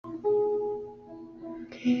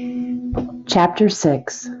Chapter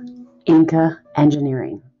 6: Inca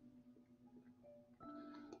Engineering.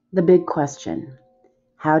 The big question: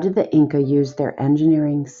 how did the Inca use their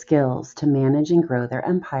engineering skills to manage and grow their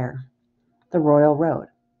empire? The Royal Road.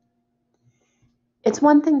 It's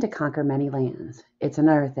one thing to conquer many lands. It's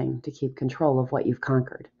another thing to keep control of what you've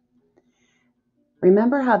conquered.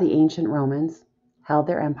 Remember how the ancient Romans held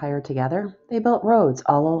their empire together? They built roads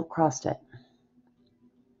all across it.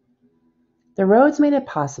 The roads made it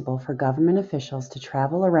possible for government officials to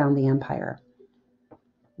travel around the empire.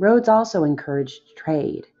 Roads also encouraged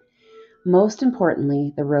trade. Most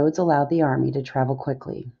importantly, the roads allowed the army to travel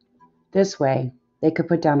quickly. This way, they could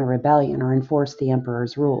put down a rebellion or enforce the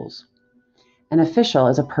emperor's rules. An official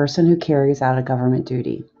is a person who carries out a government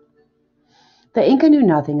duty. The Inca knew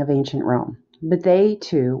nothing of ancient Rome, but they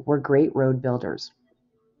too were great road builders.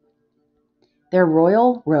 Their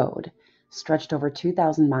Royal Road stretched over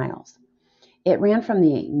 2,000 miles. It ran from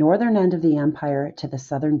the northern end of the empire to the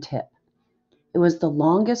southern tip. It was the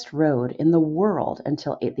longest road in the world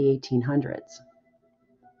until the 1800s.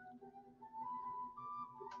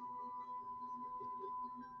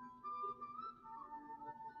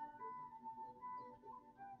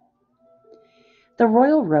 The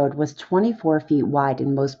Royal Road was 24 feet wide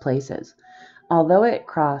in most places. Although it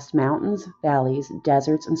crossed mountains, valleys,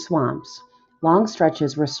 deserts, and swamps, long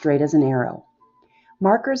stretches were straight as an arrow.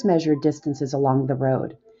 Markers measured distances along the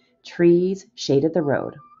road. Trees shaded the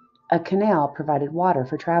road. A canal provided water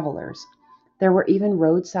for travelers. There were even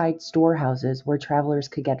roadside storehouses where travelers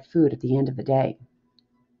could get food at the end of the day.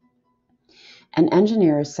 An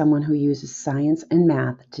engineer is someone who uses science and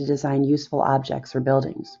math to design useful objects or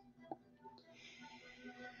buildings.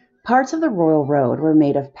 Parts of the Royal Road were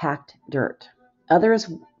made of packed dirt.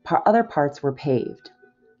 Other parts were paved.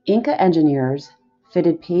 Inca engineers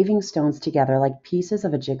fitted paving stones together like pieces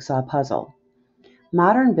of a jigsaw puzzle.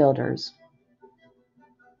 Modern builders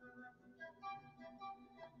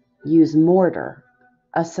use mortar,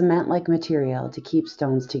 a cement-like material, to keep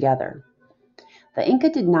stones together. The Inca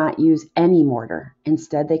did not use any mortar.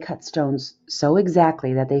 Instead, they cut stones so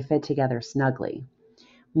exactly that they fit together snugly.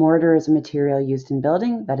 Mortar is a material used in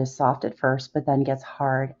building that is soft at first, but then gets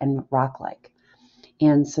hard and rock-like.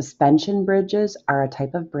 And suspension bridges are a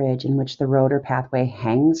type of bridge in which the road or pathway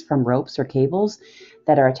hangs from ropes or cables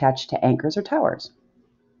that are attached to anchors or towers.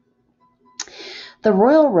 The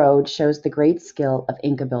Royal Road shows the great skill of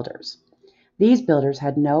Inca builders. These builders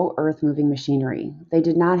had no earth-moving machinery. They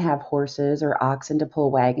did not have horses or oxen to pull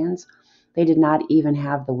wagons. They did not even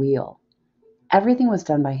have the wheel. Everything was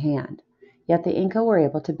done by hand. Yet the Inca were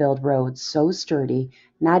able to build roads so sturdy,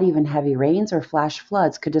 not even heavy rains or flash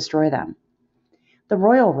floods could destroy them. The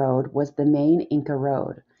Royal Road was the main Inca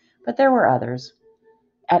road, but there were others.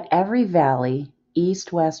 At every valley,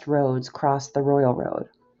 east-west roads crossed the Royal Road.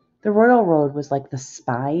 The Royal Road was like the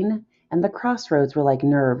spine, and the crossroads were like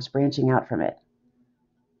nerves branching out from it.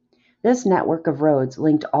 This network of roads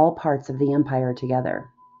linked all parts of the empire together.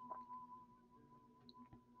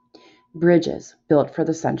 Bridges built for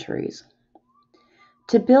the centuries.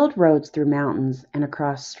 To build roads through mountains and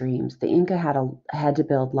across streams, the Inca had to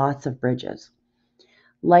build lots of bridges.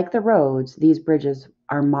 Like the roads, these bridges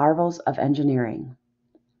are marvels of engineering.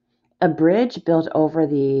 A bridge built over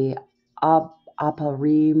the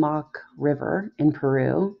Apurimac River in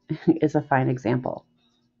Peru is a fine example.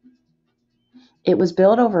 It was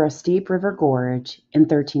built over a steep river gorge in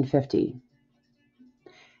 1350.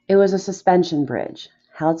 It was a suspension bridge,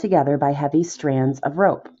 held together by heavy strands of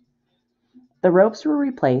rope. The ropes were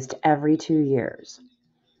replaced every 2 years.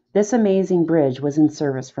 This amazing bridge was in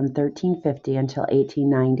service from 1350 until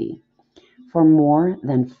 1890. For more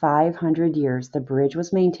than 500 years, the bridge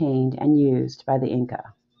was maintained and used by the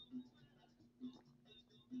Inca.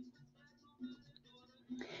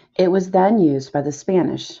 It was then used by the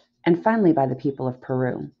Spanish and finally by the people of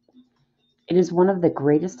Peru. It is one of the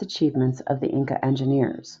greatest achievements of the Inca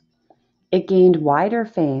engineers. It gained wider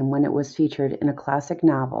fame when it was featured in a classic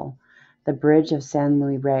novel, The Bridge of San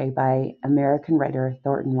Luis Rey, by American writer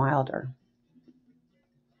Thornton Wilder.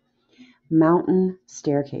 Mountain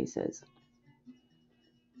staircases.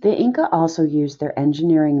 The Inca also used their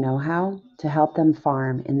engineering know-how to help them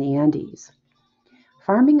farm in the Andes.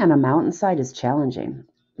 Farming on a mountainside is challenging.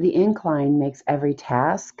 The incline makes every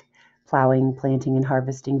task, plowing, planting, and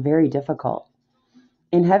harvesting, very difficult.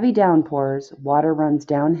 In heavy downpours, water runs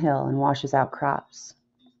downhill and washes out crops.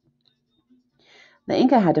 The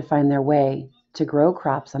Inca had to find their way to grow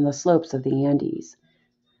crops on the slopes of the Andes.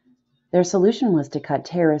 Their solution was to cut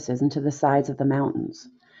terraces into the sides of the mountains.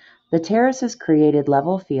 The terraces created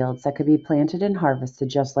level fields that could be planted and harvested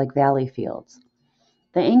just like valley fields.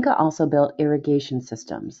 The Inca also built irrigation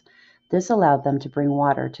systems. This allowed them to bring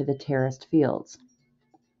water to the terraced fields.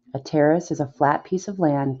 A terrace is a flat piece of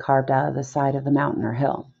land carved out of the side of the mountain or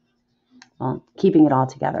hill, keeping it all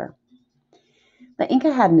together. The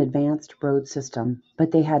Inca had an advanced road system,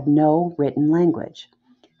 but they had no written language.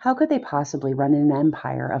 How could they possibly run an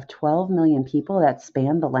empire of 12 million people that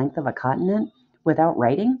spanned the length of a continent without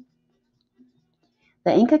writing?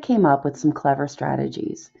 The Inca came up with some clever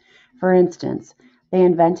strategies. For instance, they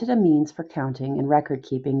invented a means for counting and record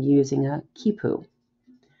keeping using a quipu.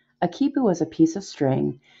 A quipu was a piece of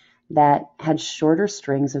string that had shorter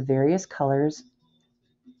strings of various colors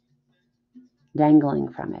dangling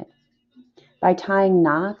from it. By tying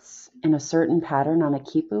knots in a certain pattern on a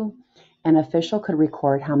quipu, an official could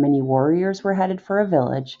record how many warriors were headed for a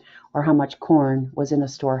village or how much corn was in a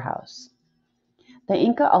storehouse. The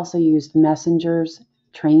Inca also used messengers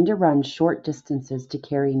trained to run short distances to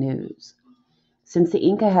carry news. Since the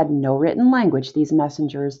Inca had no written language, these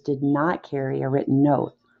messengers did not carry a written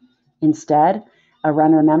note. Instead, a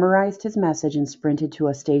runner memorized his message and sprinted to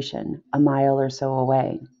a station a mile or so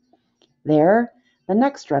away. There, the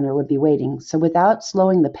next runner would be waiting, so without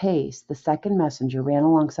slowing the pace, the second messenger ran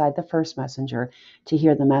alongside the first messenger to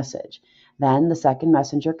hear the message. Then the second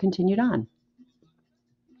messenger continued on.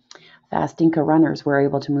 Fast Inca runners were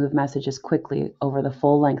able to move messages quickly over the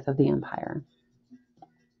full length of the empire.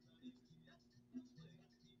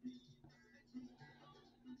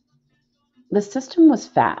 The system was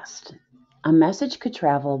fast. A message could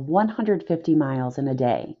travel 150 miles in a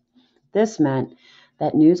day. This meant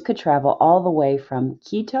that news could travel all the way from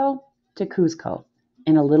Quito to Cuzco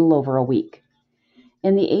in a little over a week.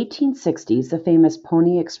 In the 1860s, the famous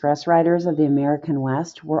Pony Express riders of the American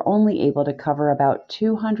West were only able to cover about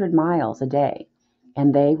 200 miles a day,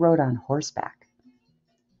 and they rode on horseback.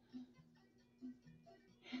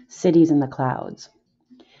 Cities in the clouds.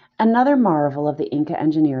 Another marvel of the Inca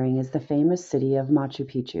engineering is the famous city of Machu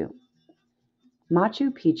Picchu.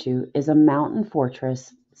 Machu Picchu is a mountain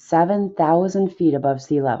fortress 7,000 feet above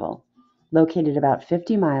sea level, located about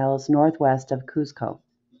 50 miles northwest of Cuzco.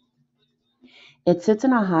 It sits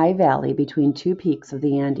in a high valley between two peaks of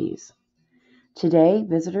the Andes. Today,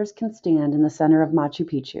 visitors can stand in the center of Machu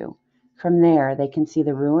Picchu. From there, they can see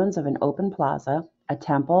the ruins of an open plaza, a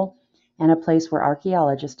temple, and a place where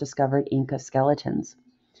archaeologists discovered Inca skeletons.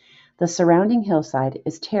 The surrounding hillside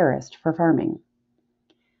is terraced for farming.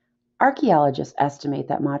 Archaeologists estimate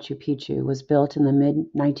that Machu Picchu was built in the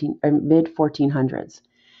mid 1400s.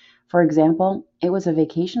 For example, it was a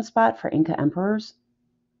vacation spot for Inca emperors.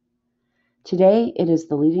 Today, it is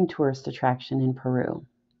the leading tourist attraction in Peru.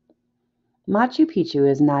 Machu Picchu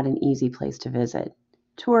is not an easy place to visit.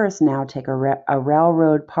 Tourists now take a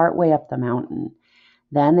railroad partway up the mountain.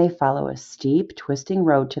 Then they follow a steep, twisting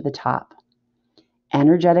road to the top.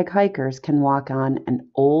 Energetic hikers can walk on an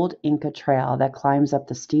old Inca trail that climbs up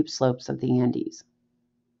the steep slopes of the Andes.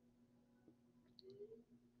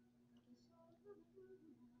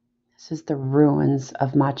 This is the ruins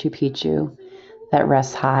of Machu Picchu that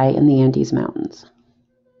rests high in the Andes Mountains.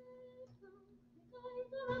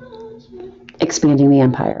 Expanding the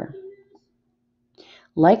empire.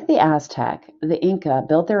 Like the Aztec, the Inca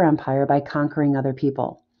built their empire by conquering other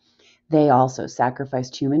people. They also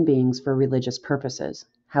sacrificed human beings for religious purposes.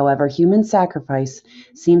 However, human sacrifice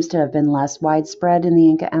seems to have been less widespread in the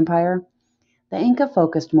Inca Empire. The Inca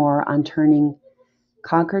focused more on turning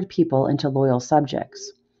conquered people into loyal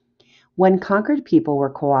subjects. When conquered people were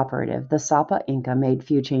cooperative, the Sapa Inca made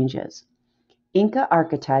few changes. Inca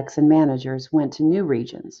architects and managers went to new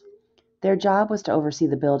regions. Their job was to oversee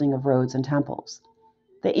the building of roads and temples.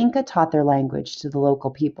 The Inca taught their language to the local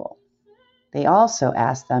people. They also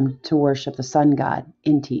asked them to worship the sun god,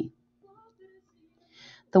 Inti.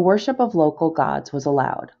 The worship of local gods was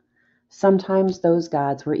allowed. Sometimes those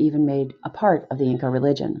gods were even made a part of the Inca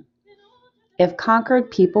religion. If the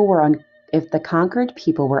conquered people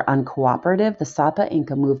were uncooperative, the Sapa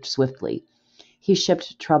Inca moved swiftly. He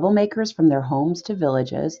shipped troublemakers from their homes to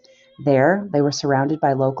villages. There, they were surrounded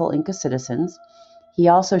by local Inca citizens. He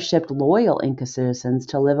also shipped loyal Inca citizens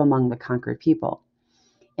to live among the conquered people.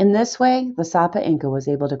 In this way, the Sapa Inca was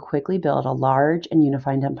able to quickly build a large and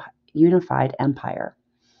unified empire.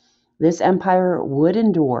 This empire would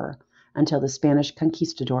endure until the Spanish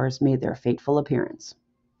conquistadors made their fateful appearance.